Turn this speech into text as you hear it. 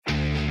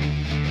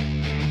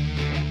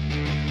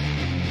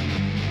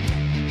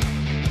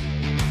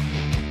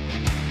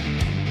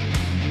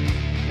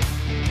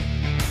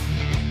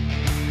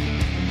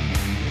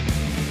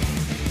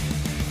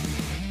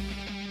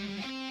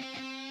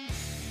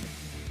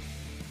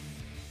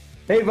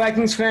Hey,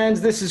 Vikings fans,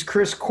 this is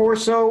Chris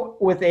Corso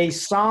with a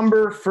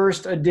somber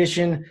first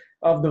edition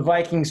of the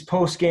Vikings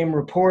postgame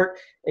report,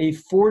 a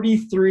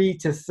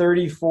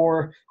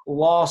 43-34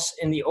 loss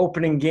in the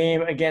opening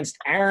game against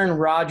Aaron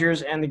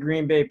Rodgers and the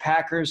Green Bay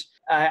Packers.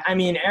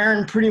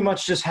 Aaron pretty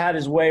much just had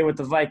his way with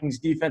the Vikings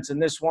defense in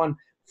this one.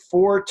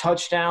 4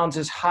 touchdowns,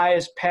 his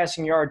highest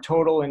passing yard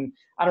total in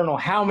I don't know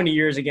how many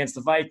years against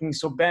the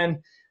Vikings. So,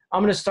 Ben,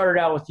 I'm going to start it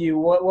out with you.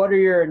 What are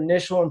your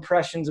initial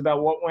impressions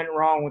about what went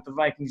wrong with the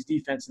Vikings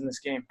defense in this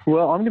game?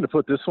 Well, I'm going to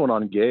put this one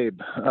on Gabe.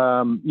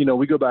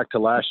 We go back to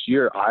last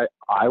year.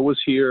 I was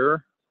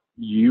here.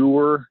 You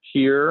were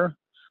here.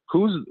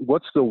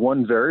 What's the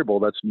one variable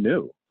that's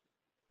new?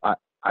 I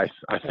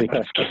think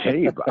it's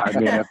Gabe. I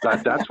mean,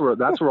 that's where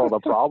all the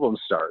problems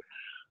start.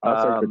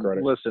 I'll take the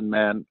credit. Listen,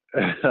 man.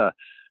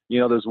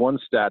 There's one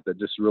stat that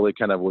just really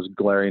kind of was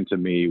glaring to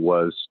me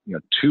was,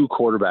 2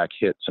 quarterback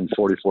hits and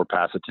 44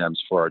 pass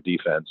attempts for our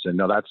defense. And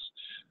no, that's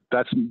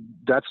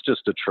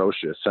just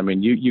atrocious. I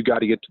mean, you got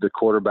to get to the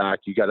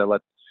quarterback. You got to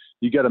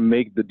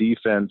make the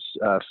defense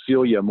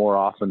feel you more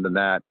often than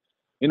that.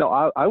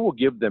 I will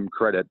give them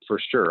credit for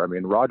sure. I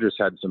mean, Rodgers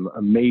had some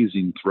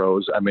amazing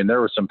throws. I mean,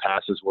 there were some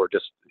passes where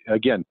just,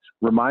 again,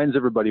 reminds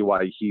everybody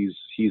why he's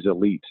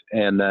elite.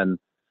 And then,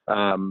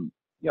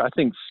 I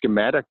think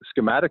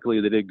schematically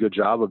they did a good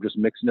job of just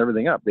mixing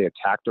everything up. They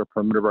attacked our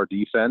perimeter of our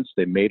defense.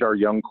 They made our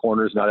young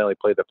corners not only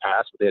play the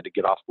pass, but they had to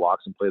get off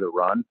blocks and play the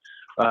run.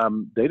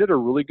 They did a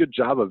really good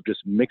job of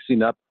just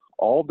mixing up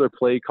all of their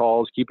play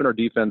calls, keeping our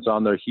defense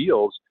on their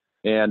heels.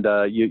 And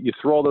you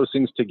throw all those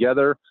things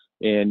together,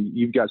 and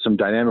you've got some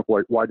dynamic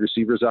wide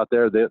receivers out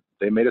there that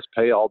they made us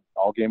pay all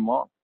game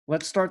long.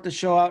 Let's start the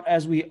show out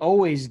as we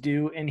always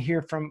do and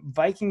hear from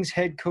Vikings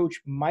head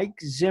coach Mike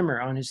Zimmer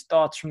on his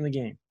thoughts from the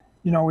game.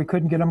 We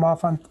couldn't get them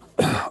off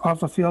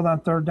the field on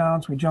third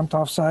downs. We jumped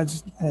off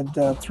sides, had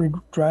 3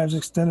 drives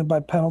extended by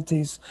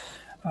penalties.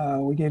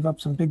 We gave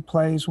up some big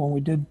plays. When we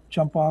did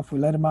jump off, we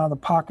let him out of the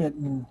pocket,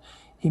 and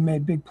he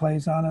made big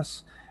plays on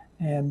us.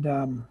 And,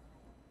 and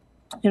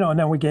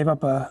then we gave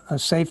up a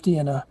safety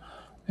and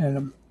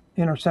an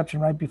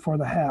interception right before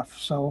the half.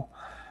 So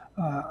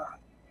got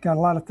a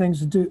lot of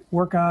things to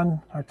work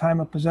on. Our time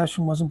of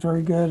possession wasn't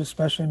very good,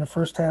 especially in the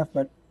first half,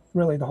 but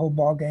really the whole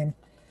ball game.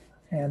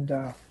 And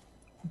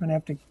we're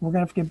gonna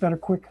have to get better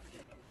quick.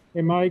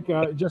 Hey, Mike,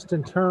 just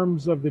in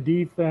terms of the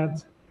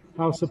defense,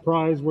 how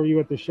surprised were you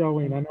at the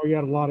showing? I know you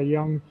had a lot of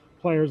young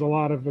players, a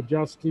lot of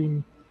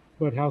adjusting,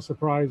 but how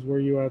surprised were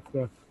you at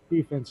the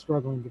defense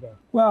struggling today?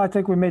 Well, I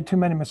think we made too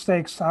many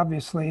mistakes,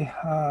 obviously.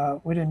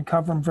 We didn't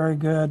cover them very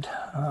good,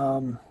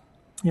 and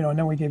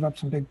then we gave up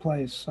some big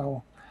plays.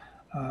 So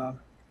I was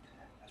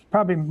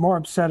probably more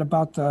upset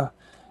about the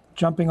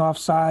jumping off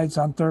sides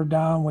on third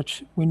down,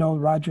 which we know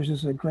Rodgers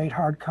is a great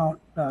hard count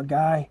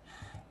guy.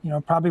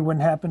 Probably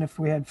wouldn't happen if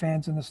we had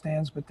fans in the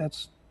stands, but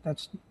that's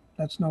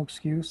no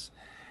excuse.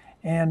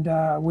 And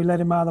we let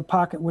him out of the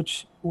pocket,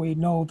 which we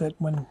know that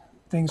when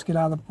he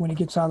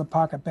gets out of the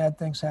pocket, bad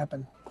things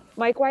happen.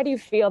 Mike, why do you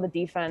feel the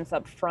defense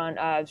up front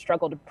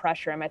struggled to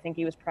pressure him? I think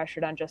he was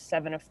pressured on just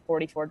 7 of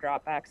 44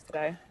 dropbacks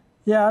today.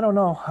 Yeah, I don't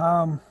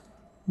know.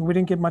 We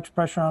didn't get much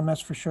pressure on him,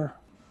 that's for sure.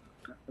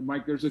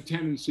 Mike, there's a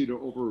tendency to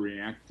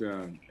overreact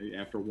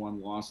after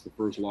one loss, the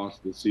first loss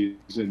of the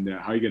season.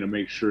 How are you going to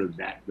make sure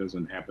that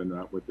doesn't happen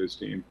with this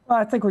team? Well,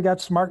 I think we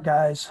got smart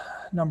guys,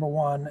 number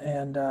one,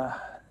 and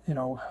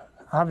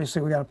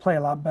obviously we got to play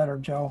a lot better,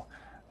 Joe.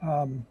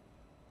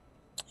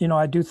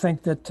 I do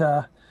think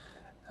that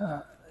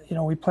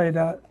we played.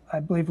 I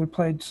believe we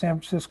played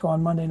San Francisco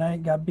on Monday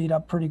night. Got beat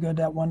up pretty good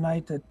that one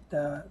night. That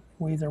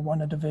we either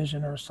won a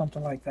division or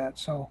something like that.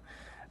 So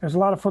there's a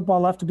lot of football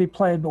left to be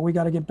played, but we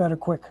got to get better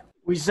quick.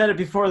 We said it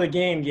before the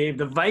game, Gabe.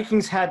 The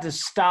Vikings had to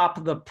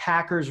stop the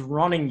Packers'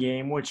 running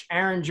game, which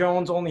Aaron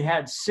Jones only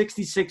had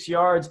 66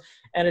 yards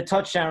and a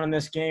touchdown in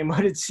this game.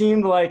 But it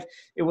seemed like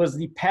it was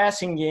the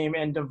passing game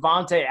and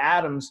Davante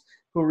Adams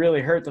who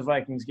really hurt the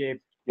Vikings, Gabe.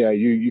 Yeah,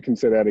 you can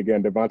say that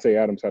again. Davante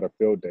Adams had a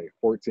field day,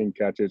 14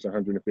 catches,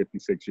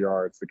 156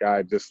 yards. The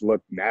guy just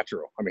looked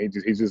natural. I mean,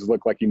 he just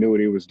looked like he knew what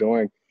he was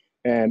doing.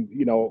 And,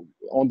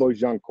 on those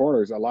young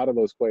corners, a lot of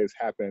those plays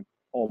happened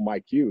on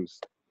my cues.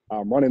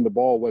 Running the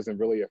ball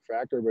wasn't really a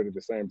factor, but at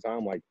the same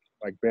time, like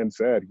Ben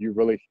said, you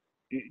really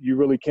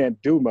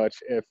can't do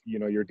much if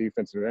your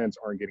defensive ends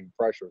aren't getting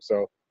pressure.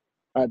 So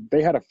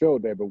they had a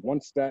field day, but one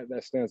stat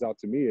that stands out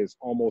to me is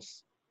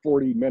almost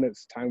 40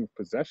 minutes time of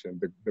possession.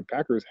 The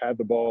Packers had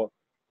the ball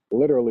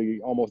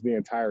literally almost the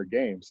entire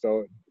game.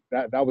 So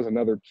that was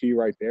another key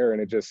right there, and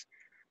it just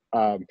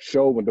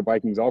showed when the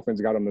Vikings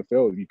offense got on the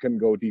field. You couldn't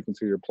go deep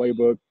into your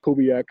playbook.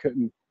 Kubiak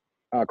couldn't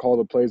call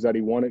the plays that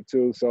he wanted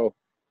to. So.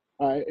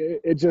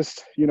 It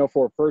just,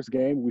 for a first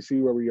game, we see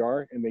where we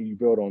are, and then you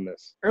build on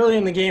this. Early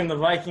in the game, the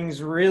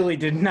Vikings really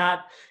did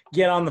not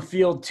get on the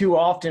field too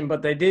often,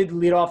 but they did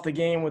lead off the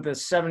game with a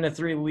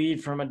 7-3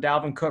 lead from a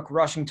Dalvin Cook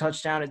rushing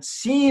touchdown. It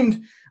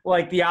seemed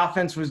like the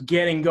offense was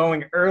getting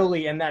going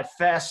early, and that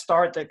fast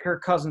start that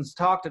Kirk Cousins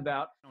talked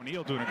about.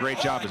 O'Neal doing a great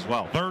job as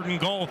well. 3rd and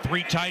goal,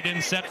 3 tight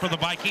ends set for the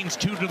Vikings,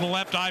 2 to the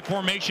left, I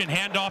formation,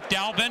 handoff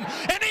Dalvin,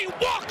 and he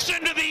walks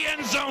into the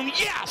end zone.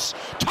 Yes!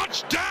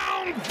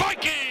 Touchdown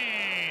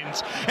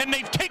Vikings! And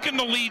they've taken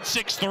the lead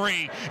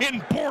 6-3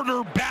 in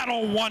Border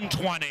Battle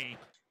 120.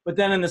 But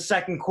then in the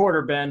second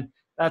quarter, Ben,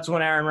 that's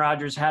when Aaron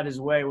Rodgers had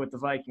his way with the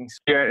Vikings.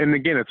 Yeah, and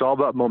again, it's all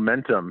about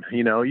momentum.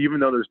 You know,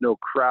 even though there's no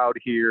crowd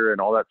here and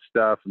all that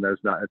stuff, and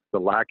it's the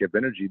lack of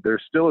energy,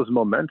 there still is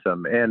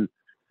momentum. And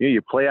you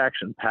play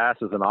action pass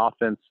as an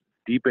offense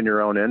deep in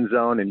your own end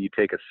zone, and you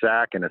take a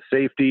sack and a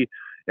safety,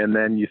 and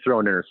then you throw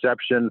an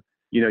interception.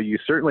 You know, you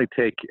certainly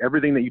take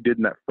everything that you did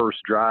in that first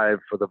drive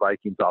for the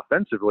Vikings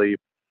offensively,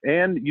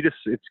 and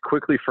it's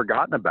quickly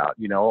forgotten about.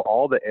 You know,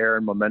 all the air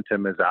and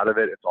momentum is out of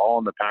it. It's all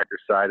on the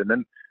Packers side. And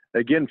then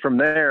again, from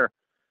there,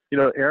 you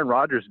know, Aaron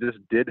Rodgers just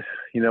did,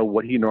 you know,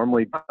 what he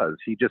normally does.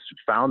 He just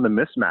found the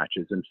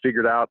mismatches and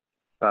figured out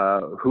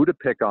who to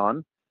pick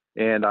on.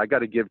 And I got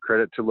to give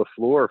credit to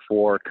LaFleur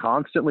for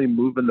constantly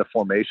moving the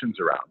formations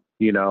around.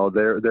 You know,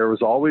 there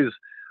was always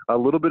a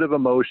little bit of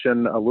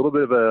emotion, a little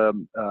bit of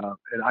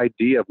an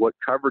idea of what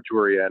coverage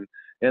we're in.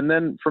 And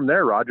then from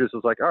there, Rodgers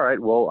was like, all right,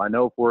 well, I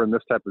know if we're in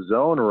this type of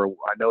zone, or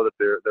I know that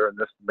they're in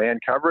this man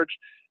coverage,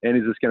 and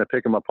he's just going to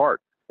pick them apart.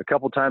 A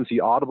couple times he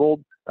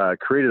audibled,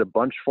 created a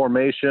bunch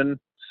formation,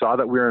 saw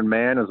that we were in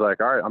man, was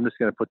like, all right, I'm just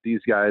going to put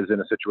these guys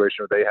in a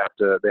situation where they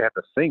have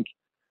to think.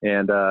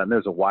 And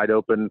there's a wide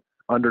open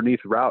underneath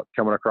route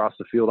coming across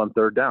the field on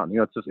 3rd down. You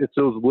know, it's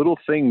those little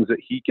things that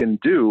he can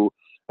do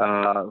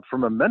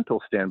from a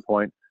mental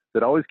standpoint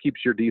that always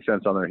keeps your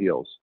defense on their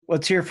heels.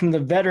 Let's hear from the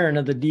veteran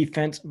of the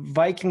defense,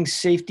 Vikings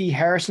safety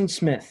Harrison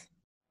Smith.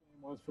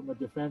 Was from a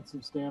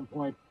defensive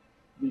standpoint,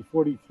 the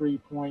 43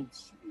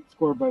 points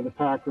scored by the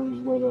Packers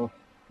were the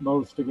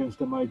most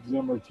against a Mike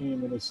Zimmer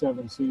team in his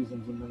 7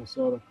 seasons in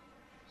Minnesota.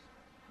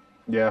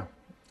 Yeah,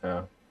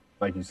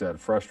 like you said,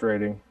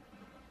 frustrating.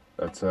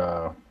 That's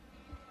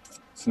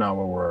it's not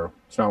what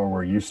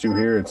we're used to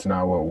here. It's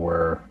not what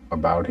we're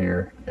about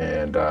here,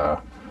 and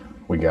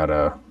we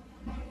gotta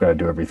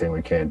do everything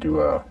we can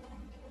to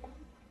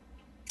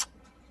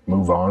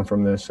move on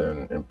from this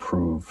and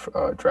improve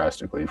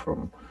drastically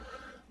from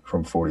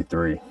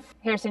 43.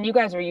 Harrison, you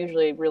guys are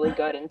usually really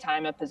good in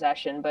time of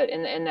possession, but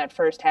in that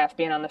first half,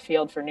 being on the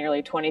field for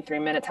nearly 23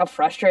 minutes, how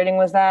frustrating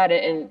was that?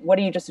 And what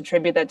do you just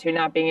attribute that to,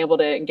 not being able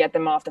to get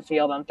them off the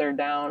field on 3rd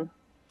down?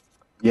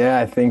 Yeah,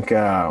 I think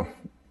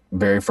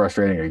very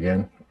frustrating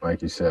again,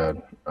 like you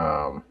said.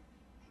 You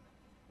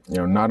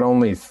know, not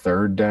only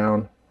 3rd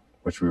down,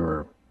 which we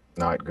were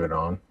not good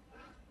on,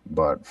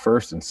 but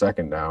 1st and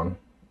 2nd down,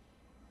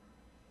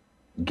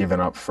 giving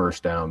up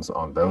 1st downs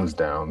on those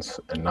downs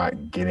and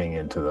not getting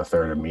into the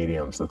 3rd and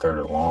mediums, the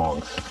 3rd and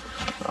longs,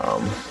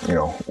 you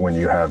know, when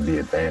you have the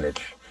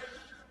advantage.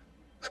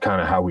 It's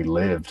kind of how we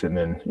lived. And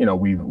then, you know,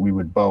 we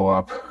would bow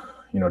up,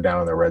 you know,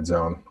 down in the red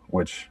zone,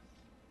 which,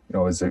 you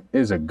know, that's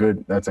a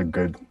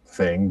good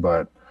thing,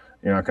 but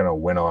you're not going to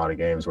win a lot of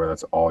games where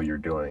that's all you're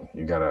doing.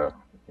 You gotta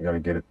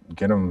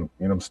get them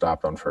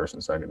stopped on 1st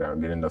and 2nd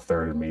down, get into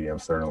 3rd and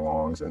mediums, 3rd and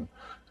longs, and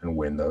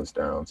win those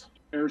downs.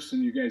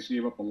 Harrison, you guys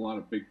gave up a lot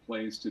of big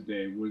plays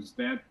today. Was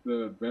that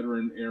the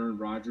veteran Aaron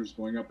Rodgers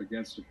going up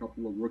against a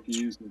couple of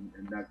rookies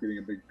and not getting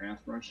a big pass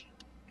rush?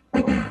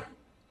 You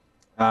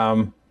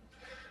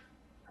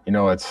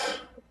know, I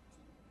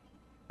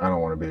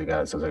don't want to be the guy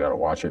that says I got to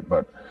watch it,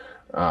 but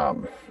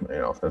you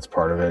know, that's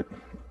part of it.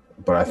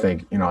 But I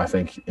think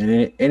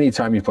any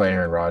time you play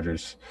Aaron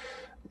Rodgers,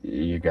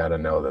 you got to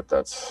know that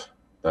that's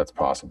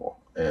possible.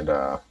 And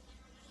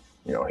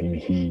you know,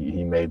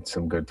 he made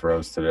some good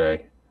throws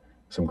today,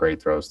 some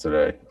great throws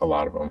today, a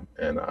lot of them,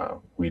 and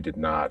we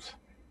didn't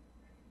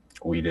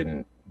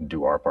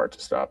do our part to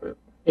stop it.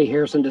 Hey,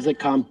 Harrison, does it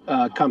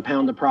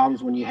compound the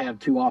problems when you have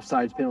 2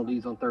 offsides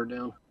penalties on 3rd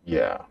down?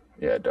 Yeah,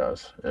 it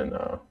does, and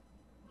I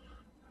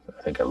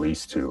think at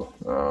least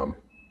 2.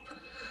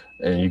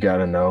 And you got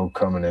to know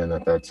coming in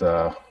that's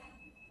you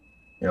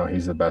know,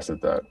 he's the best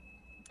at that.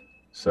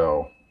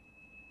 So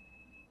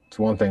it's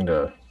one thing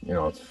to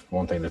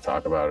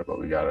talk about it, but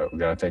we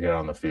gotta take it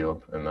on the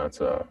field, and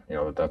that's you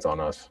know, that's on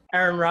us.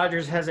 Aaron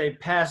Rodgers has a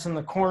pass in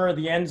the corner of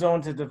the end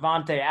zone to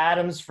Davante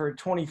Adams for a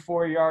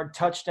 24-yard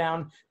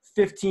touchdown,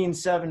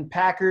 15-7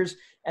 Packers.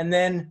 And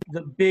then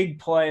the big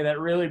play that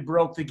really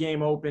broke the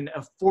game open,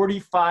 a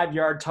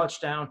 45-yard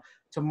touchdown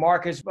to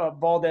Marcus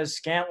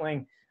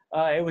Valdez-Scantling.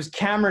 It was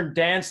Cameron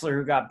Dantzler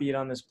who got beat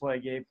on this play,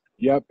 Gabe.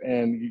 Yep,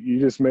 and you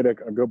just made a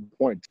good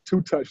point.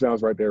 2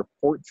 touchdowns right there,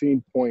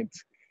 14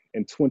 points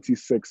in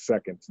 26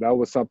 seconds. That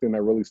was something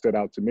that really stood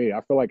out to me.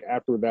 I feel like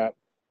after that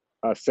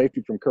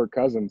safety from Kirk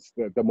Cousins,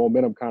 the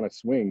momentum kind of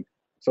swing.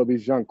 So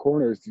these young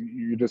corners,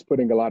 you're just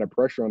putting a lot of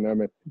pressure on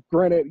them. And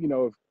granted, you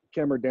know,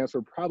 Cameron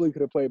Dantzler probably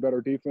could have played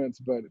better defense,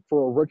 but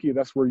for a rookie,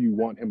 that's where you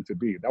want him to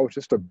be. That was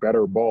just a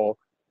better ball,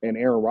 and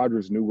Aaron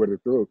Rodgers knew where to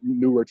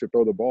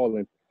throw the ball.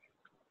 And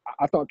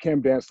I thought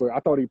Cam Dantzler, I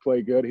thought he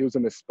played good. He was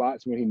in the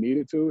spots when he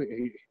needed to.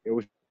 It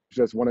was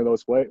just one of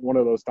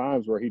those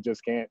times where he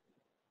just can't.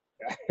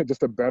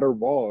 Just a better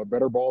ball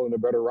and a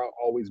better route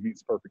always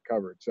beats perfect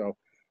coverage. So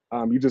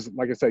You just,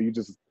 like I said, you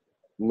just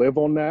live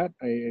on that,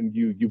 and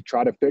you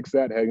try to fix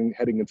that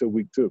heading into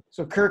week 2.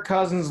 So Kirk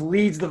Cousins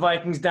leads the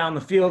Vikings down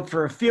the field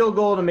for a field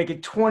goal to make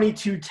it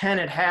 22-10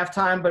 at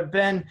halftime. But,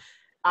 Ben,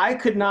 I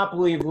could not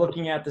believe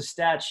looking at the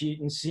stat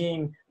sheet and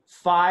seeing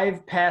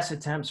 5 pass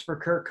attempts for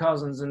Kirk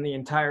Cousins in the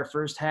entire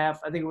first half.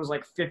 I think it was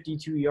like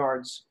 52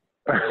 yards.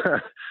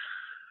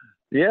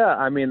 Yeah,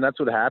 I mean, that's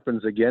what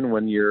happens again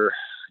when you're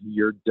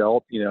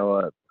dealt,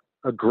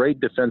 a great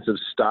defensive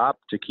stop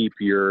to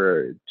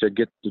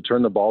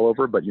turn the ball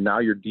over, but now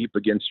you're deep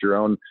against your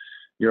own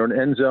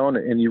end zone,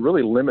 and you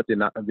really limit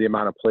the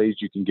amount of plays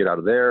you can get out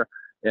of there.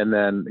 And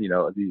then,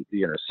 the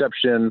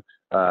interception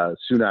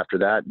soon after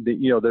that,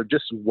 there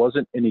just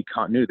wasn't any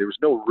continuity. There was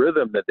no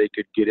rhythm that they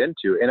could get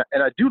into.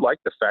 And I do like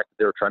the fact that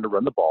they were trying to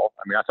run the ball.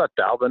 I mean, I thought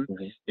Dalvin,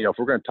 if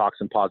we're going to talk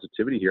some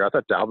positivity here, I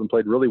thought Dalvin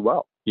played really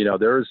well.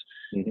 There's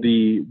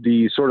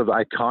the sort of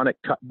iconic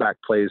cutback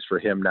plays for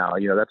him now.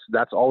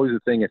 That's always the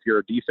thing if you're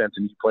a defense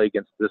and you play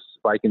against this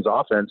Vikings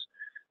offense.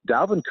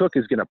 Dalvin Cook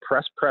is going to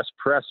press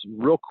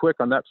real quick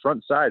on that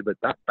front side, but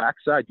that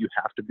backside you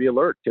have to be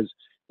alert because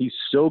he's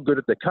so good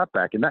at the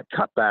cutback, and that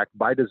cutback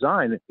by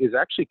design is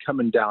actually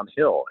coming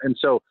downhill. And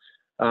so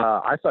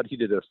I thought he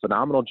did a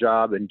phenomenal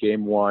job in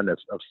game 1 of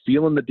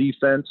feeling the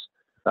defense,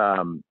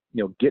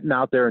 getting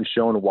out there and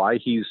showing why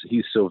he's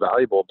so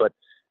valuable. But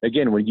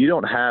again, when you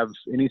don't have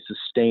any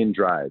sustained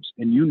drives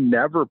and you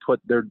never put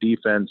their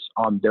defense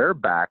on their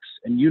backs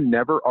and you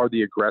never are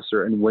the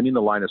aggressor and winning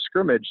the line of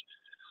scrimmage,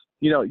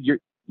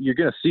 you're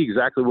going to see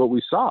exactly what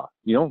we saw.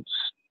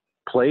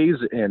 Plays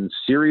and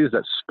series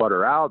that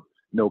sputter out,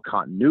 no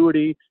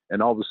continuity,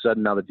 and all of a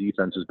sudden now the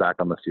defense is back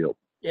on the field.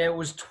 Yeah, it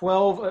was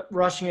 12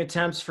 rushing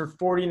attempts for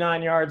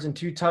 49 yards and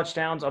 2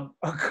 touchdowns, a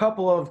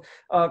couple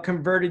of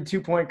converted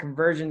 2-point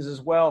conversions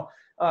as well.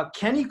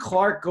 Kenny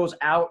Clark goes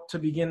out to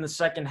begin the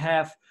second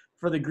half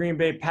for the Green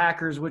Bay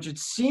Packers, which it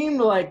seemed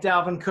like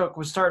Dalvin Cook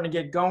was starting to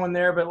get going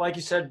there. But like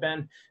you said,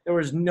 Ben, there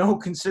was no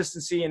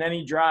consistency in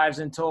any drives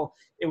until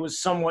it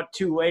was somewhat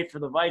too late for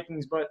the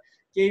Vikings. But,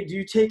 Gabe, do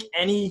you take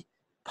any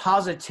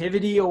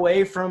positivity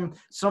away from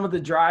some of the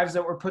drives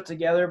that were put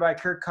together by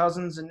Kirk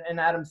Cousins and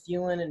Adam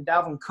Thielen and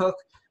Dalvin Cook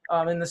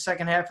in the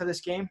second half of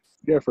this game?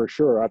 Yeah, for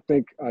sure. I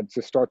think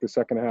to start the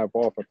second half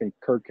off, I think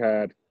Kirk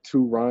had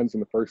 2 runs in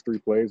the first 3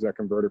 plays that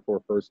converted for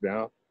a first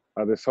down.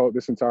 This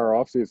entire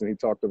offseason, he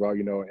talked about,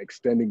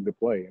 extending the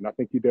play. And I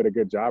think he did a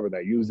good job of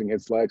that, using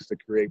his legs to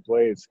create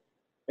plays,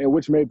 and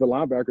which made the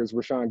linebackers,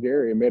 Rashawn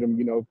Gary, and made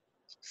him,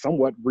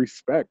 somewhat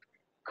respect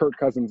Kirk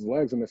Cousins'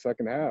 legs in the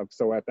second half.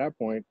 So at that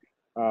point,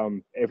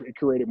 it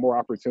created more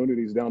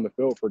opportunities down the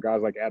field for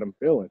guys like Adam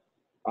Thielen.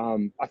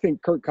 I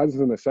think Kirk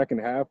Cousins in the second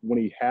half, when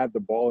he had the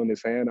ball in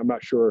his hand, I'm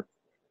not sure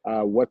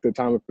what the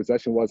time of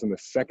possession was in the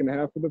second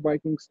half of the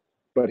Vikings,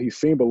 but he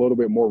seemed a little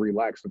bit more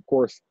relaxed. Of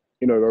course,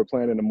 they were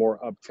playing in a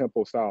more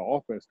up-tempo style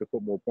offense to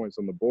put more points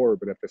on the board,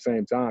 but at the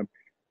same time,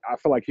 I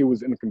feel like he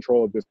was in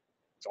control of this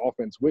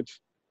offense,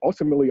 which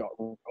ultimately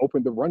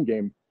opened the run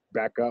game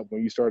back up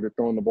when you started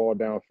throwing the ball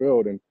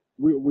downfield. And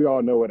we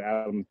all know what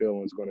Adam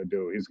Thielen is going to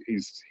do.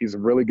 He's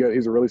really good.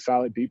 He's a really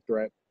solid deep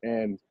threat,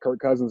 and Kirk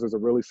Cousins is a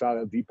really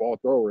solid deep ball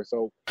thrower.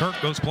 So Kirk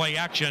goes play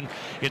action.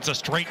 It's a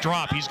straight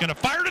drop. He's going to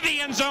fire to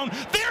the end zone.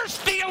 There's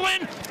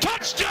Thielen.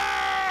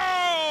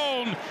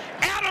 Touchdown!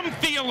 Adam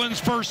Thielen's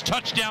first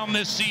touchdown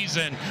this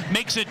season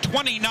makes it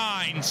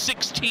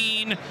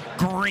 29-16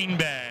 Green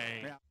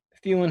Bay.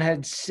 Thielen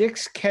had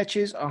 6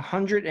 catches,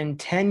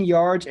 110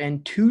 yards,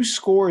 and 2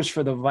 scores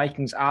for the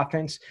Vikings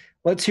offense.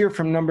 Let's hear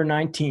from number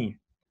 19.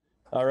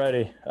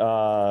 Alrighty.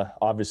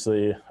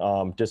 Obviously,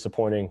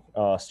 disappointing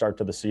start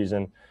to the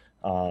season.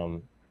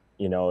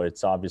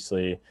 It's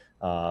obviously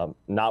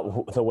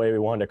not the way we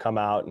wanted to come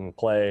out and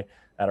play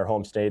at our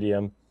home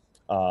stadium,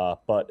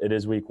 but it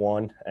is week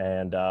 1,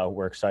 and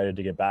we're excited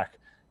to get back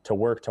to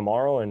work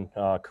tomorrow and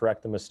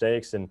correct the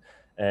mistakes and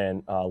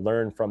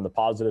learn from the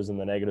positives and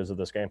the negatives of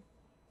this game.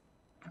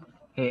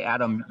 Hey,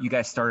 Adam, you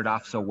guys started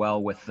off so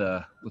well with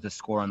the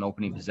score on the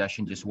opening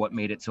possession. Just what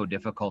made it so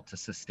difficult to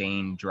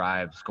sustain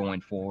drives going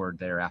forward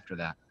there after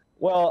that?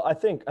 Well, I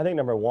think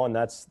number one,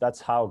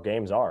 that's how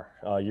games are.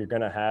 You're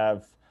going to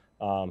have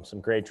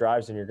some great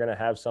drives, and you're going to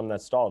have some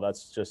that stall.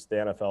 That's just the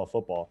NFL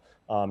football.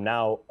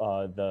 Now,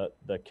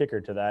 the kicker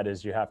to that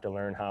is you have to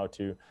learn how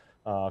to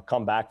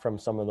come back from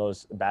some of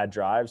those bad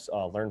drives,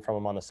 learn from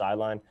them on the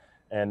sideline,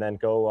 and then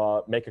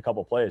go make a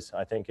couple plays.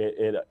 I think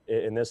it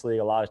in this league,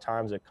 a lot of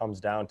times it comes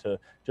down to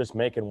just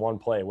making one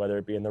play, whether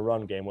it be in the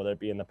run game, whether it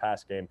be in the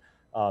pass game,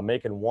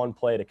 making one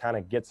play to kind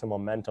of get some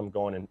momentum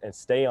going and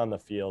stay on the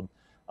field,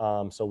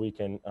 so we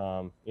can,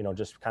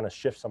 just kind of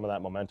shift some of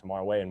that momentum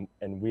our way.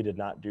 And we did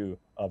not do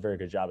a very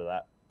good job of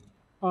that.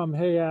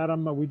 Hey,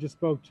 Adam, we just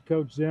spoke to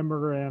Coach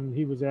Zimmer, and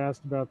he was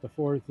asked about the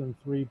 4th and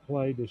 3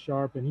 play to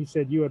Sharp, and he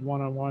said you had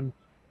one-on-one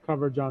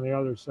coverage on the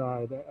other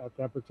side at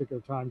that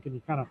particular time. Can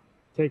you kind of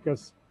take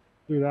us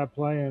through that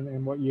play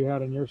and what you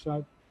had on your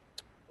side?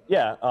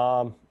 Yeah,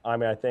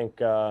 I think,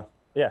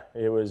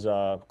 it was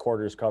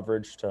quarters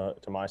coverage to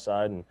my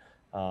side, and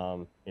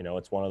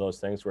it's one of those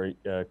things where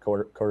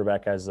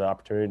quarterback has the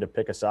opportunity to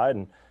pick a side,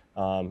 and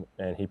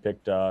and he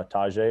picked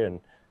Tajay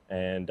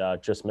and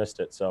just missed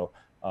it. So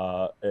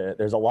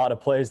there's a lot of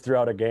plays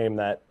throughout a game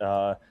that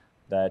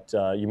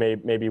you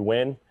maybe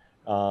win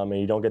and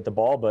you don't get the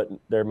ball, but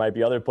there might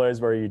be other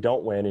plays where you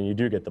don't win and you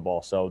do get the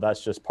ball. So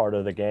that's just part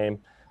of the game.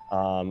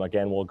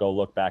 Again, we'll go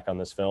look back on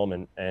this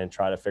film and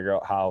try to figure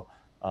out how,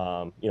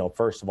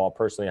 first of all,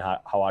 personally,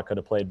 how I could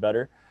have played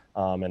better.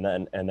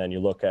 And then you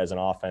look as an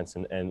offense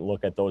and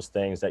look at those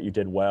things that you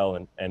did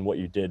well and what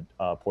you did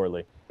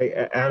poorly.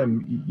 Hey,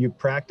 Adam, you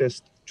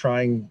practiced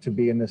trying to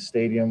be in this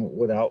stadium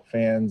without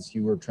fans.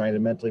 You were trying to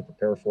mentally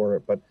prepare for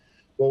it, but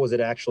what was it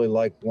actually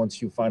like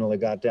once you finally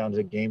got down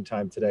to game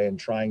time today and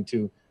trying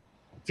to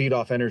feed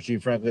off energy,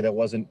 frankly, that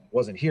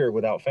wasn't here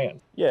without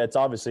fans? Yeah, it's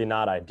obviously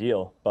not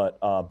ideal, but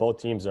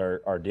both teams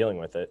are dealing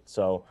with it.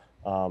 So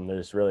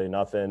there's really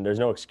nothing. There's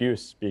no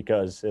excuse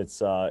because it's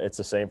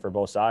the same for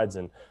both sides,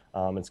 and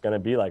it's going to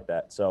be like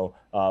that. So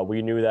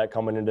we knew that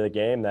coming into the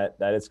game that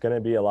it's going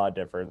to be a lot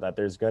different. That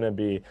there's going to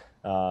be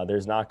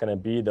there's not going to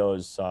be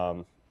those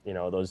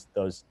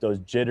those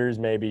jitters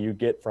maybe you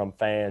get from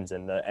fans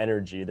and the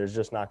energy. There's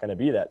just not going to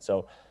be that.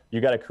 So you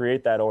got to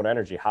create that own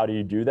energy. How do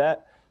you do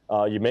that?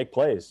 You make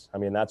plays. I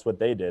mean, that's what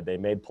they did. They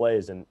made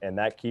plays, and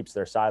that keeps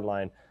their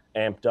sideline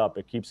amped up.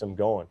 It keeps them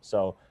going.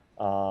 So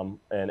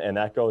and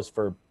that goes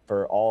for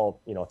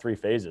all three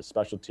phases: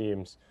 special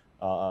teams,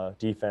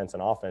 defense,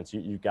 and offense.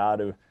 You got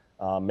to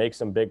make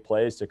some big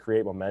plays to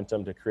create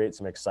momentum, to create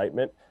some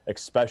excitement,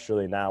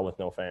 especially now with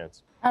no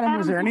fans. Adam,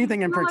 was there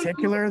anything in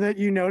particular that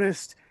you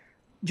noticed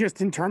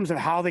just in terms of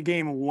how the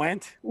game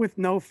went with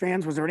no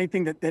fans? Was there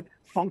anything that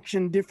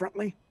functioned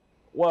differently?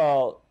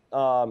 Well,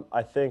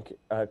 I think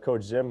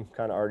Coach Zim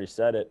kind of already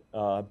said it,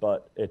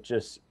 but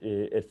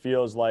it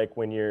feels like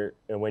when you're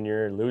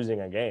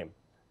losing a game,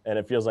 and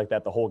it feels like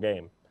that the whole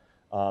game.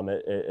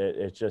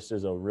 It just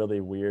is a really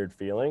weird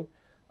feeling.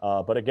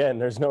 But again,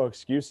 there's no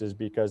excuses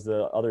because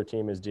the other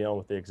team is dealing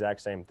with the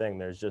exact same thing.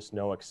 There's just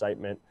no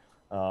excitement,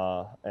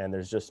 and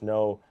there's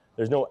no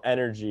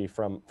energy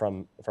from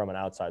an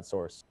outside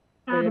source.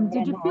 Adam,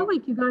 did you feel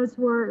like you guys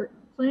were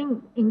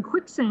playing in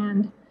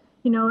quicksand?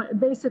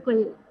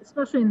 Basically,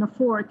 especially in the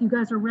fourth, you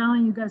guys are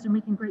rallying, you guys are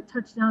making great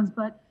touchdowns,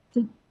 but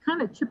to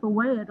kind of chip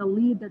away at a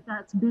lead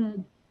that's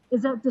big,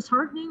 is that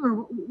disheartening,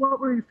 or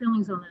what were your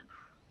feelings on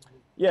that?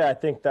 Yeah, I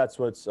think that's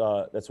what's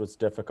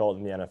difficult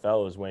in the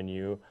NFL is when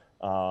you're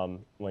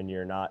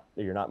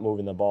not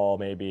moving the ball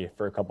maybe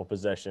for a couple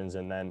possessions,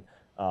 and then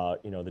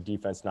the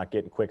defense not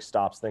getting quick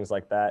stops, things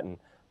like that, and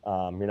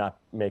you're not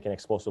making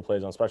explosive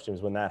plays on special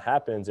teams. When that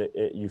happens,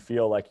 you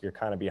feel like you're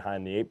kind of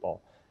behind the eight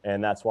ball.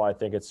 And that's why I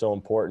think it's so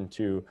important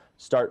to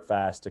start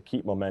fast, to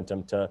keep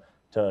momentum, to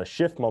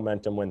shift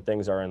momentum when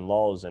things are in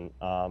lulls. And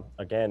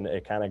again,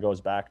 it kind of goes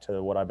back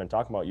to what I've been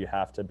talking about. You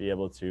have to be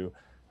able to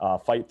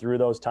fight through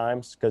those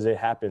times because it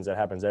happens. It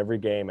happens every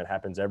game. It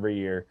happens every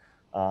year.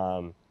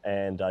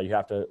 And you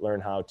have to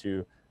learn how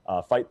to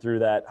fight through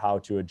that, how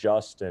to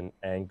adjust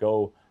and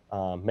go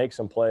make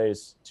some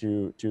plays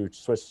to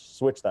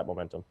switch that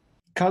momentum.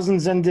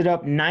 Cousins ended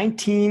up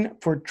 19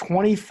 for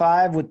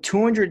 25 with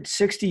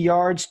 260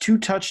 yards, 2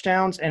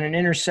 touchdowns, and an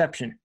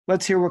interception.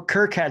 Let's hear what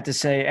Kirk had to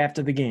say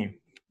after the game.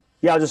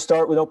 Yeah, I'll just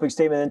start with opening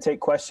statement and then take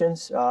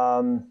questions.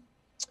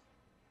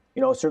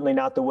 Certainly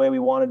not the way we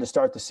wanted to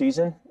start the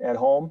season at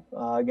home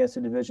against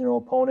a divisional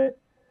opponent.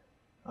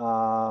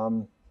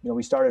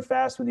 We started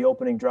fast with the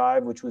opening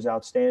drive, which was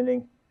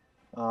outstanding.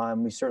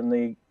 And we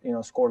certainly,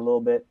 scored a little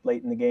bit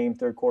late in the game,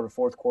 third quarter,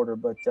 fourth quarter,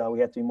 but we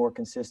have to be more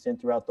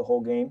consistent throughout the whole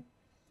game.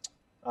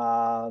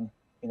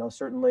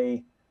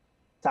 Certainly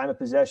time of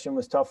possession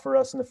was tough for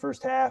us in the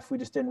first half. We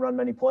just didn't run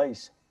many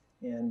plays.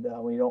 And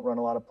when you don't run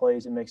a lot of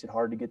plays, it makes it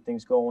hard to get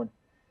things going.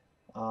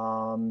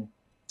 And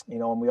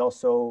we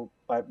also,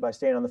 by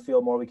staying on the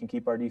field more, we can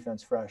keep our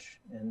defense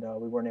fresh. And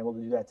we weren't able to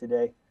do that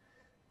today.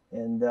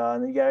 And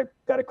you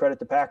got to credit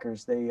the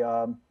Packers. They,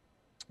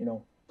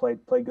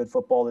 played good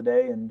football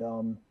today, and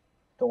don't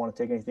want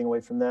to take anything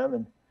away from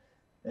them.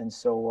 And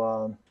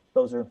so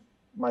those are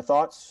my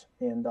thoughts,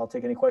 and I'll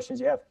take any questions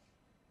you have.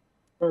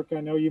 Kirk,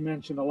 I know you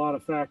mentioned a lot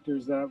of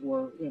factors that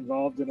were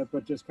involved in it,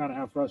 but just kind of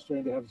how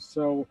frustrating to have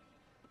so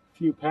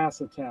few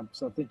pass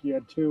attempts. I think you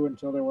had 2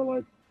 until there were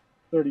like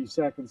 30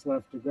 seconds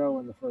left to go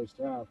in the first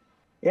half.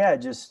 Yeah,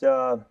 just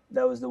that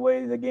was the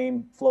way the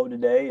game flowed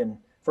today, and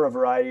for a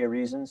variety of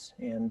reasons.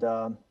 And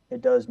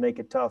it does make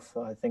it tough.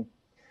 I think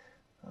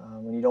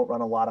when you don't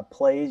run a lot of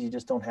plays, you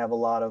just don't have a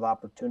lot of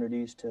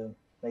opportunities to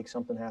make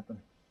something happen.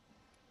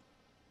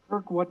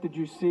 Kirk, what did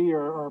you see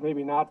or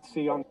maybe not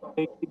see on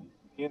the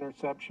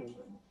interception?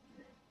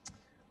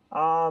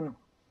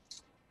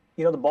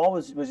 The ball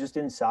was just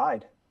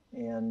inside,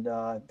 and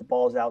the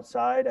ball's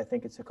outside. I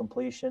think it's a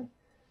completion.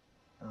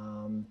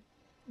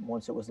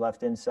 Once it was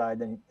left inside,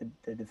 then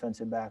the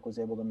defensive back was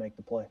able to make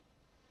the play.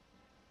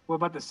 What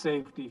about the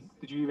safety?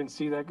 Did you even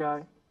see that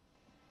guy?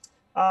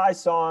 I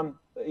saw him,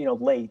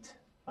 late,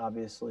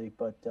 obviously,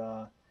 but,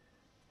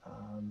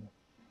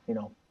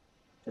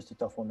 just a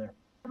tough one there.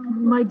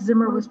 Mike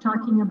Zimmer was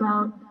talking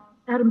about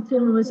Adam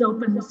Thielen was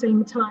open the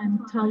same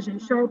time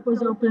Tajay Sharp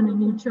was open,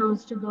 and you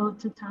chose to go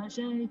to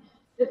Tajay.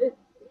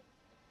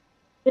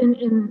 In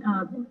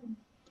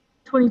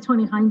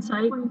 2020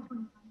 hindsight,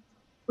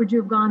 would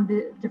you have gone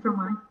the different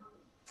way?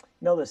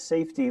 No, the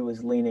safety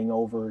was leaning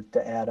over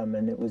to Adam,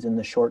 and it was in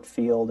the short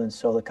field, and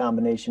so the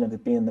combination of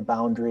it being the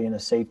boundary and a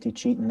safety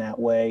cheating that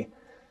way,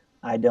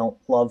 I don't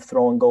love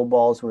throwing go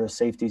balls where a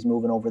safety's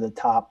moving over the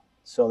top,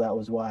 so that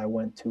was why I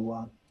went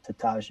to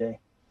Tajay.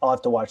 I'll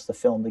have to watch the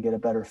film to get a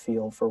better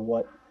feel for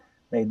what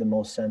made the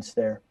most sense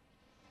there.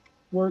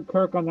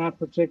 Kirk, on that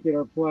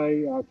particular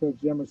play,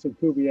 Coach Emerson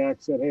Kubiak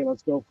said, "Hey,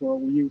 let's go for it."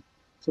 Were you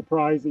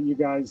surprised that you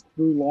guys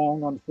threw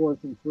long on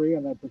 4th and 3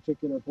 on that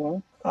particular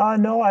play?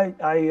 No,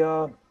 I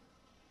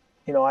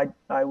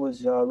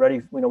was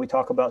ready. We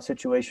talk about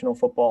situational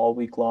football all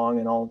week long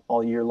and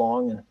all year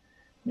long, and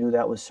knew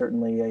that was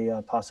certainly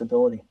a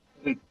possibility.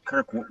 Hey,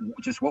 Kirk,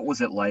 just what was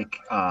it like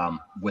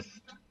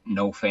with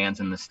no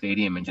fans in the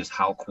stadium, and just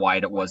how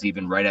quiet it was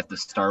even right at the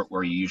start,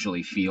 where you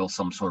usually feel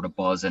some sort of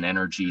buzz and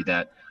energy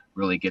that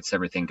really gets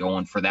everything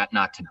going? For that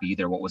not to be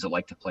there, what was it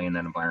like to play in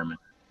that environment?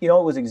 It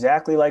was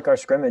exactly like our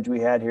scrimmage we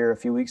had here a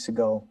few weeks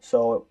ago.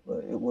 So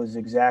it was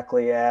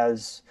exactly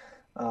as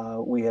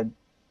we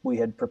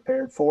had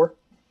prepared for.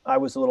 I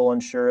was a little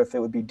unsure if it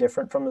would be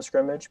different from the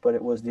scrimmage, but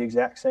it was the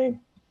exact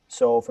same.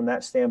 So from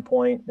that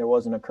standpoint, there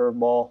wasn't a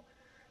curveball,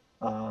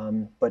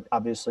 but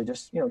obviously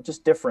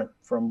just different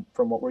from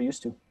what we're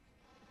used to.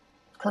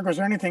 Kirk, was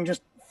there anything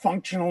just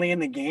functionally in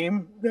the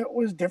game that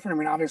was different? I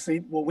mean, obviously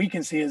what we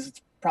can see is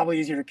it's probably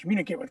easier to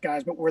communicate with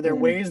guys, but were there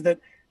ways that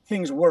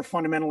things were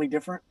fundamentally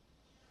different?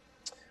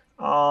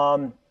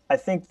 I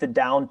think the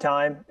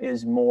downtime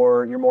is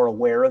you're more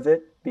aware of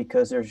it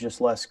because there's just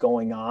less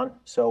going on.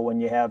 So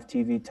when you have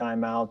TV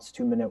timeouts,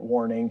 2-minute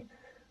warning,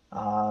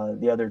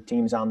 the other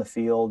team's on the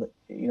field,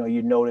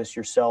 you notice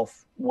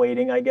yourself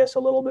waiting, I guess,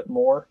 a little bit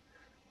more.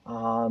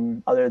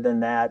 Other than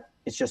that,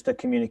 it's just a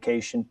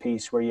communication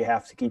piece where you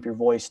have to keep your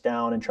voice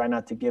down and try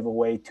not to give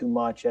away too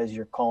much as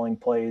you're calling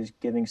plays,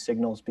 giving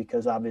signals,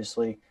 because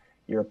obviously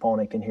your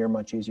opponent can hear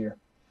much easier.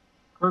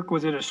 Kirk,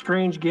 was it a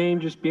strange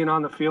game just being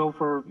on the field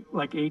for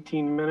like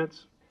 18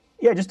 minutes?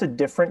 Yeah, just a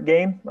different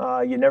game.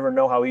 You never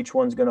know how each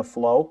one's going to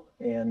flow.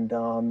 And,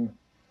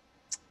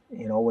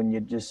 when you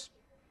just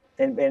 –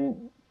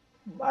 and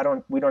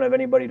we don't have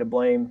anybody to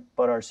blame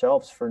but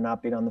ourselves for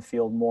not being on the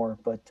field more.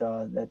 But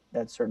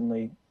that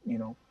certainly,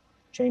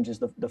 changes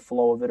the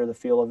flow of it or the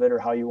feel of it or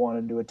how you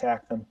wanted to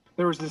attack them.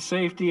 There was the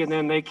safety, and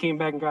then they came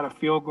back and got a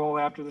field goal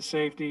after the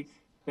safety.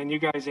 Then you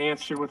guys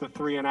answered with a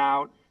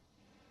 3-and-out.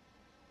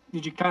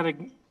 Did you kind of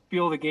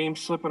feel the game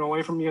slipping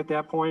away from you at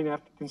that point,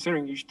 after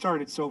considering you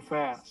started so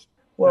fast?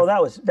 Well,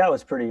 that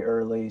was pretty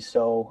early.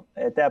 So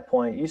at that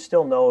point, you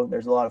still know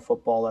there's a lot of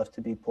football left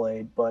to be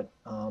played, but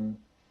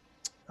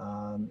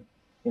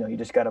you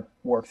just got to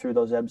work through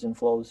those ebbs and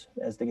flows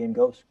as the game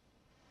goes.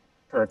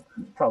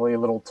 Probably a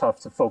little tough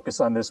to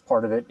focus on this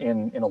part of it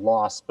in a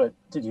loss, but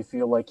did you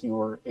feel like you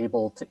were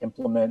able to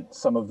implement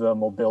some of the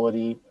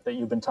mobility that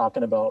you've been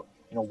talking about,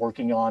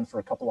 working on for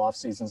a couple off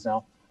seasons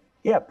now?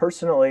 Yeah,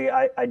 personally,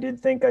 I did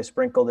think I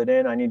sprinkled it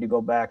in. I need to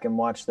go back and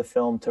watch the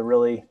film to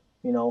really,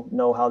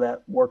 know how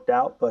that worked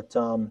out. But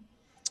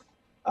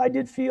I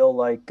did feel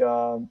like,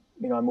 I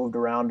moved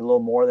around a little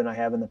more than I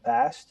have in the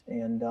past.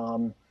 And,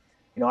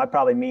 I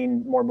probably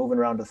mean more moving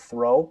around to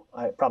throw.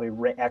 I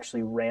probably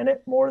actually ran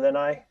it more than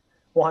I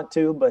want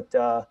to, but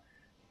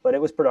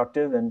it was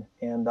productive,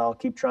 and I'll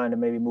keep trying to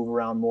maybe move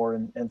around more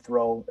and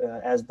throw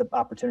as the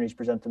opportunities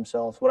present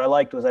themselves. What I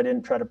liked was I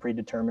didn't try to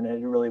predetermine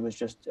it. It really was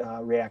just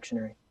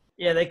reactionary.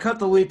 Yeah, they cut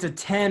the lead to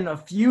 10 a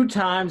few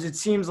times. It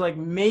seems like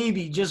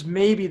maybe, just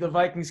maybe, the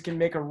Vikings can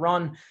make a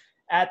run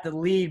at the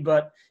lead,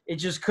 but it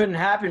just couldn't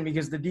happen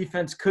because the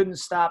defense couldn't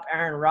stop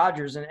Aaron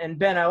Rodgers. And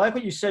Ben, I like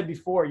what you said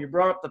before. You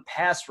brought up the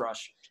pass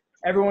rush.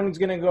 Everyone's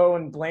going to go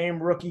and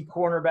blame rookie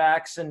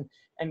cornerbacks and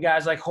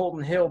guys like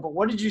Holton Hill. But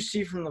what did you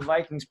see from the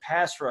Vikings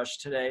pass rush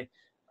today?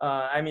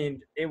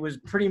 It was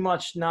pretty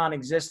much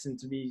non-existent,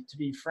 to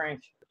be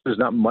frank. There's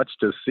not much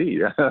to see.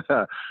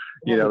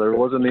 There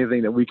wasn't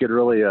anything that we could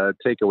really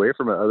take away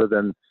from it other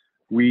than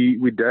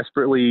we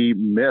desperately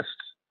missed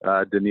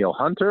Danielle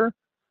Hunter.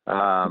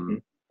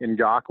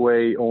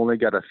 Ngakoue only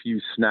got a few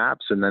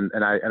snaps, and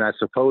I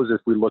suppose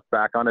if we look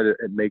back on it,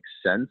 it makes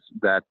sense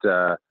that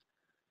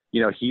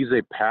he's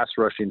a pass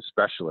rushing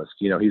specialist.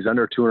 He's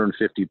under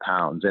 250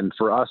 pounds, and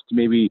for us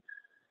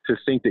to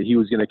think that he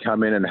was going to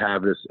come in and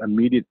have this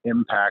immediate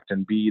impact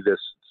and be this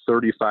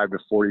 35 to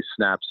 40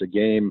 snaps a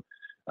game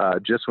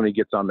just when he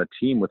gets on the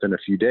team within a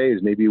few days,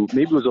 maybe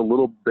it was a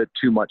little bit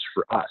too much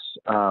for us.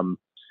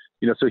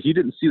 So he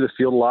didn't see the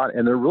field a lot,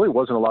 and there really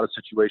wasn't a lot of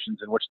situations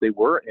in which they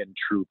were in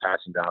true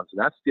passing downs. And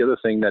that's the other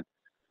thing that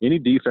any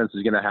defense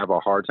is going to have a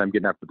hard time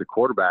getting after the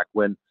quarterback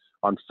when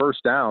on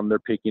first down they're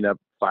picking up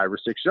 5 or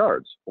 6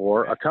 yards,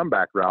 or a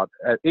comeback route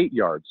at 8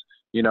 yards.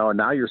 And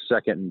now you're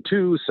 2nd and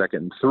 2, 2nd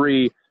and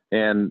 3,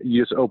 and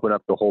you just open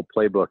up the whole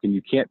playbook, and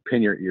you can't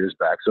pin your ears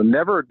back. So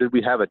never did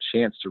we have a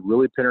chance to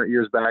really pin our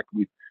ears back.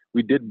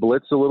 We did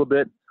blitz a little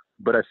bit,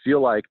 But I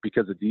feel like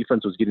because the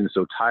defense was getting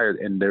so tired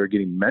and they're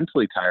getting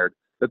mentally tired,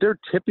 that they're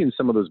tipping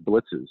some of those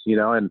blitzes,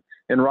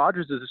 and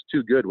Rodgers is just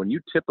too good. When you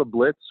tip a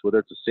blitz, whether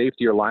it's a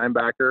safety or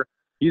linebacker,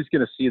 he's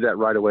going to see that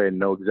right away and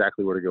know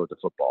exactly where to go with the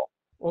football.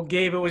 Well,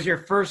 Gabe, it was your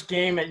first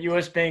game at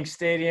US Bank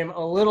Stadium,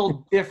 a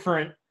little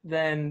different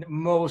than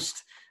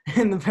most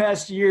in the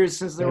past years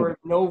since there were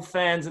no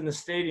fans in the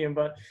stadium.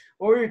 But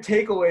what were your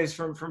takeaways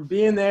from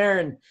being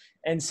there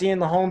and seeing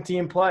the home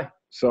team play?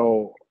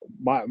 So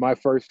my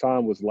first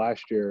time was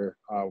last year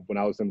when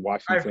I was in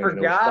Washington. I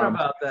forgot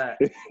about that.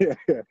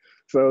 Yeah.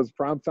 So it was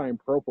primetime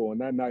purple,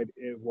 and that night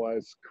it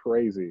was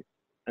crazy.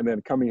 And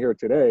then coming here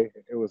today,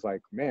 it was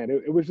like, man,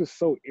 it was just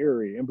so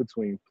eerie in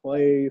between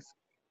plays,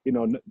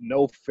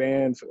 no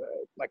fans.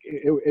 Like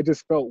it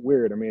just felt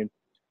weird. I mean,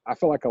 I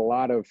feel like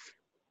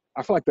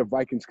the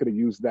Vikings could have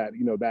used that,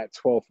 that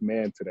 12th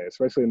man today,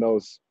 especially in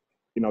those,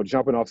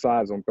 jumping off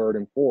sides on 3rd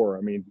and 4.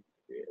 I mean,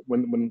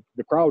 when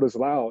the crowd is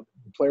loud,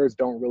 the players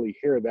don't really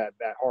hear that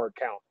hard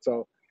count.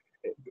 So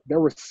there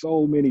were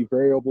so many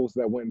variables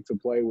that went into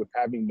play with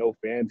having no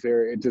fans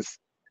there. It just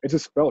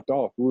felt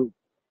off.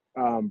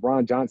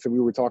 Ron Johnson, we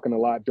were talking a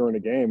lot during the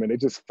game, and it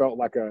just felt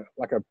like a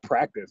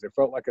practice. It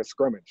felt like a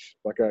scrimmage,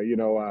 like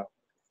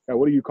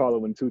what do you call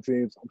it when two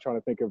teams? I'm trying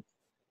to think of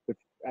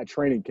at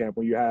training camp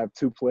when you have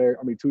two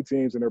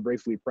teams and they're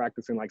basically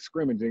practicing like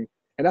scrimmaging,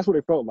 and that's what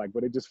it felt like.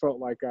 But it just felt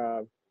like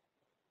it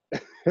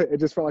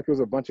was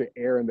a bunch of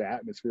air in the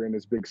atmosphere in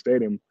this big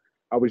stadium.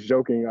 I was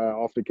joking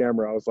off the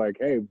camera. I was like,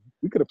 hey,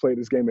 we could have played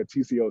this game at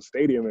TCO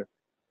Stadium,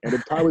 and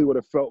it probably would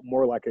have felt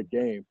more like a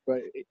game.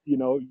 But,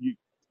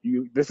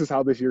 this is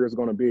how this year is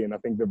going to be. And I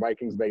think the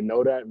Vikings, they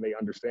know that and they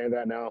understand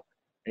that now,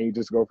 and you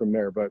just go from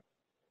there. But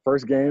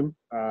first game,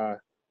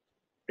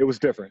 it was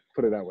different,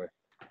 put it that way.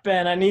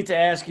 Ben, I need to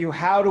ask you,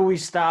 how do we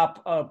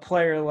stop a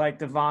player like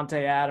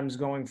Davante Adams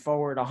going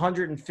forward?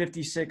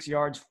 156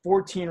 yards,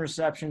 14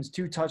 receptions,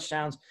 2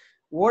 touchdowns.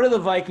 What do the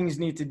Vikings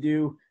need to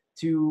do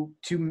to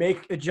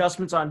make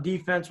adjustments on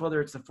defense,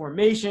 whether it's the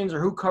formations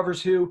or who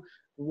covers who?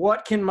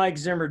 What can Mike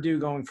Zimmer do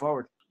going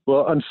forward?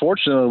 Well,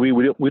 unfortunately,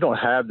 we don't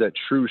have that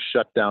true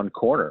shutdown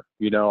corner.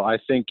 I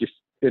think if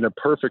in a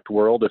perfect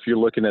world, if you're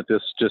looking at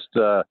this just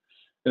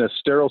in a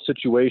sterile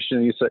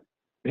situation, you say,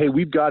 hey,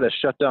 we've got a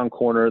shutdown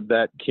corner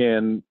that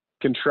can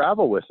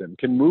travel with him,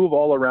 can move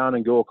all around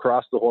and go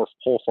across the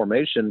whole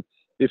formation.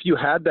 If you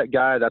had that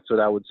guy, that's what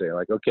I would say.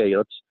 Like, okay,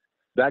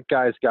 that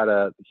guy's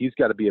he's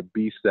got to be a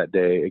beast that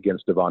day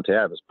against Davante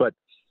Adams. But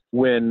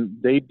when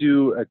they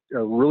do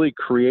a really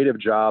creative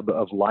job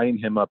of lining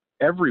him up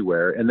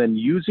everywhere and then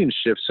using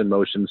shifts and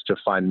motions to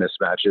find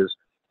mismatches,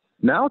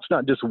 now it's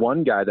not just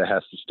one guy that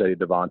has to study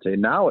Davante.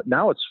 Now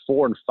it's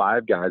 4 and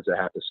 5 guys that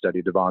have to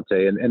study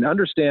Davante and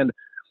understand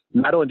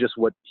not only just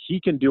what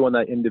he can do on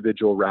that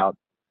individual route,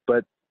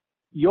 but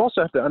you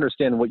also have to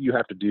understand what you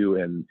have to do.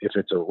 And if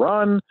it's a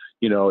run,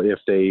 if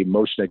they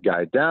motion a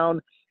guy down.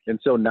 And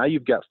so now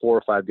you've got 4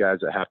 or 5 guys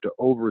that have to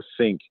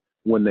overthink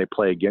when they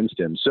play against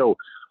him. So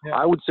yeah.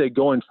 I would say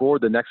going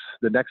forward, the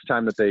next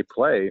time that they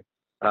play,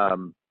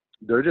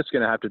 they're just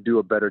going to have to do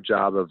a better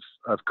job of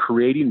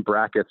creating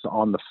brackets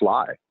on the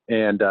fly.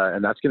 And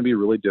that's going to be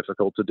really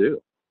difficult to do.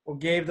 Well,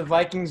 Gabe, the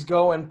Vikings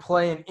go and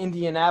play in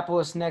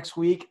Indianapolis next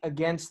week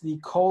against the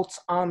Colts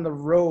on the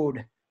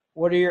road.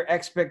 What are your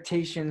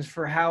expectations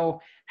for how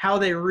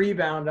they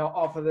rebound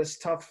off of this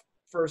tough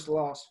first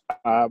loss?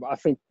 I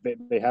think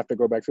they have to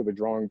go back to the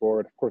drawing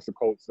board. Of course, the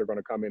Colts, they're going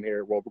to come in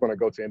here. Well, we're going to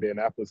go to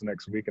Indianapolis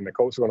next week, and the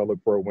Colts are going to look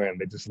for a win.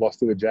 They just lost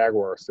to the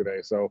Jaguars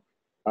today. So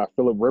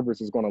Phillip Rivers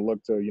is going to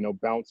look to,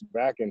 bounce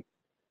back. And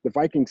the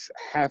Vikings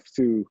have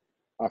to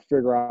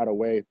figure out a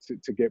way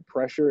to get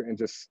pressure and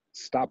just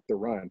stop the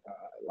run.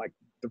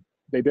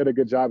 They did a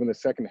good job in the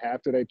second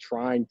half today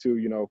trying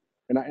to,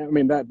 and I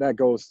mean, that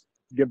goes –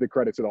 give the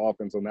credit to the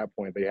offense on that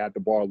point. They had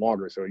the ball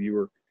longer, so you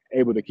were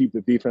able to keep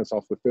the defense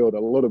off the field a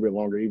little bit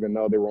longer, even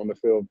though they were on the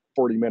field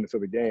 40 minutes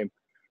of the game.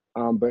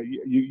 But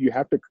you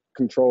have to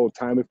control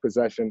time of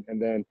possession and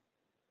then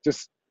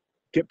just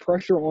get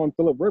pressure on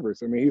Phillip Rivers.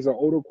 I mean, he's an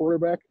older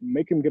quarterback.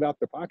 Make him get out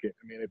the pocket.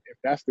 I mean, if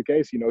that's the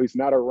case, he's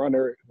not a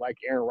runner like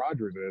Aaron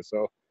Rodgers is.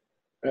 So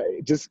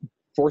just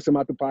force him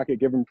out the pocket,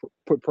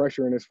 put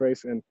pressure in his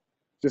face, and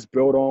just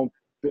build on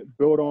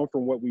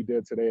from what we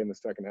did today in the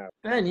second half.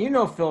 Ben, you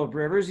know Phillip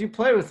Rivers. You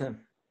play with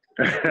him.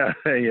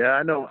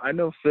 Yeah, I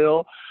know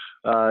Phil.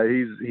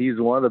 He's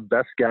one of the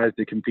best guys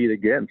to compete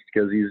against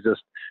because he's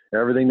just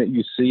everything that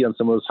you see on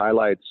some of those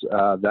highlights.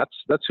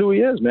 That's who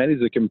he is, man.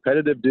 He's a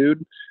competitive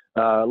dude.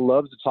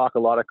 Loves to talk a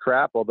lot of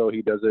crap, although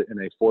he does it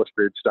in a fourth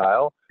grade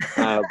style.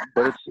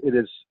 But it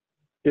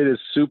is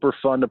super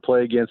fun to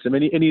play against him.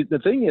 And the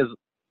thing is,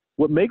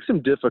 what makes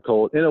him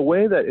difficult in a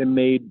way that it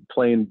made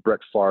playing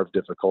Brett Favre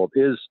difficult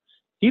is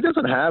he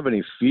doesn't have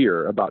any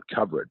fear about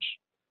coverage.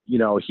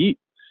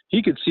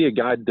 He could see a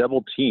guy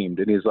double teamed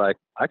and he's like,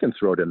 I can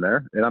throw it in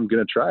there and I'm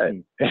going to try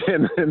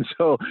it. And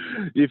so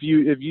if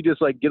you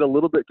just like get a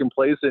little bit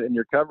complacent in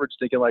your coverage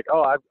thinking like,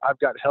 oh, I've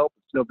got help.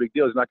 It's no big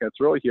deal. He's not going to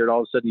throw it here. And all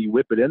of a sudden you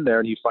whip it in there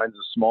and he finds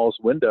the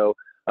smallest window.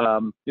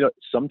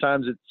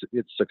 Sometimes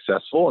it's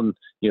successful, and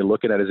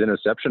looking at his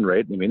interception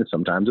rate,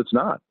 sometimes it's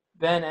not.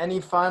 Ben, any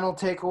final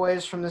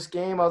takeaways from this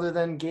game other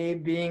than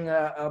Gabe being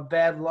a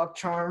bad luck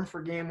charm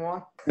for game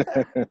one?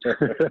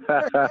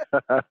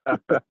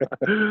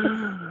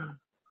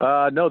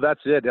 No,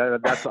 that's it.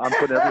 I'm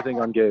putting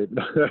everything on Gabe.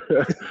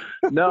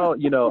 No,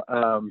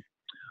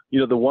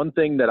 the one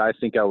thing that I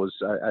think I was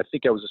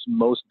just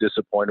most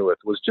disappointed with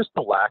was just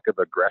the lack of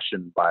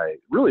aggression by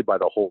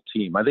the whole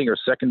team. I think our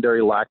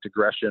secondary lacked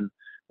aggression.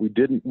 We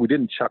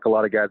didn't chuck a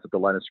lot of guys at the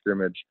line of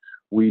scrimmage.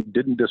 We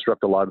didn't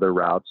disrupt a lot of their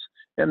routes.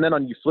 And then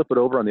you flip it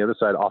over on the other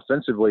side,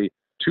 offensively,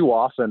 too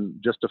often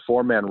just a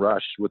 4-man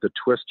rush with a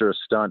twist or a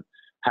stunt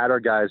had our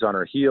guys on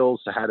our heels,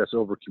 had us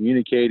over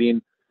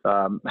communicating,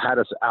 had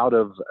us out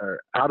of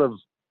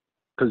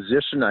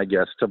position, I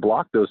guess, to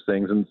block those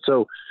things. And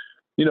so,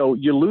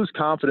 you lose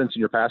confidence in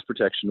your pass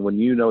protection when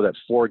you know that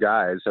 4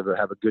 guys have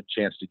a good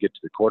chance to get to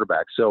the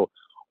quarterback. So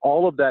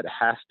all of that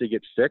has to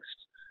get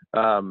fixed.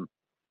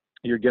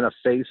 You're going to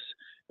face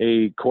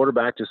a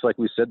quarterback, just like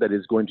we said, that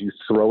is going to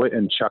throw it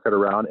and chuck it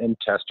around and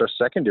test our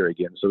secondary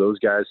again. So those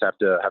guys have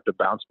to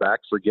bounce back,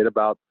 forget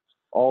about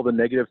all the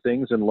negative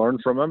things and learn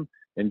from them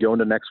and go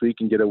into next week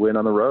and get a win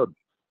on the road.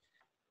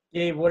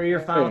 Gabe, what are your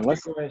final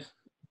takeaways?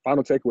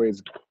 Final takeaway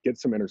is get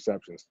some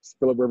interceptions.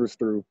 Phillip Rivers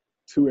threw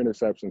 2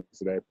 interceptions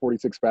today,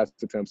 46 pass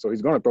attempts. So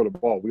he's going to throw the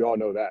ball. We all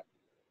know that.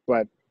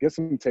 But get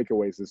some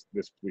takeaways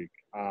this week.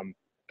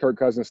 Kirk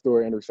Cousins threw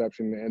an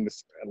interception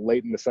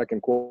late in the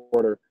second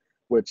quarter,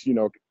 which,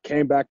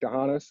 came back to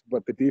haunt us.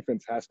 But the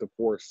defense has to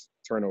force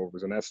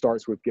turnovers, and that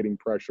starts with getting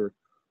pressure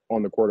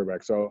on the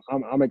quarterback. So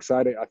I'm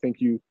excited. I think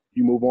you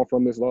move on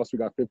from this loss. We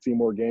got 15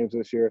 more games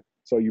this year.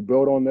 So you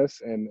build on this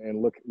and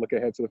look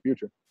ahead to the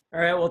future. All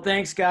right, well,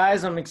 thanks,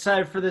 guys. I'm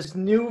excited for this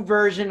new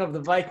version of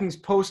the Vikings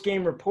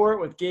post-game report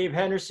with Gabe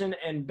Henderson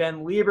and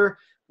Ben Lieber.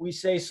 We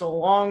say so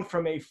long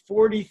from a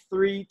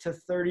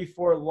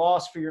 43-34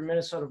 loss for your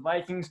Minnesota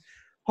Vikings.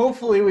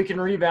 Hopefully we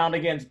can rebound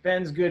against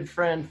Ben's good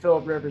friend,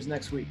 Phillip Rivers,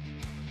 next week.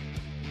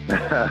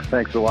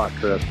 Thanks a lot,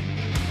 Chris.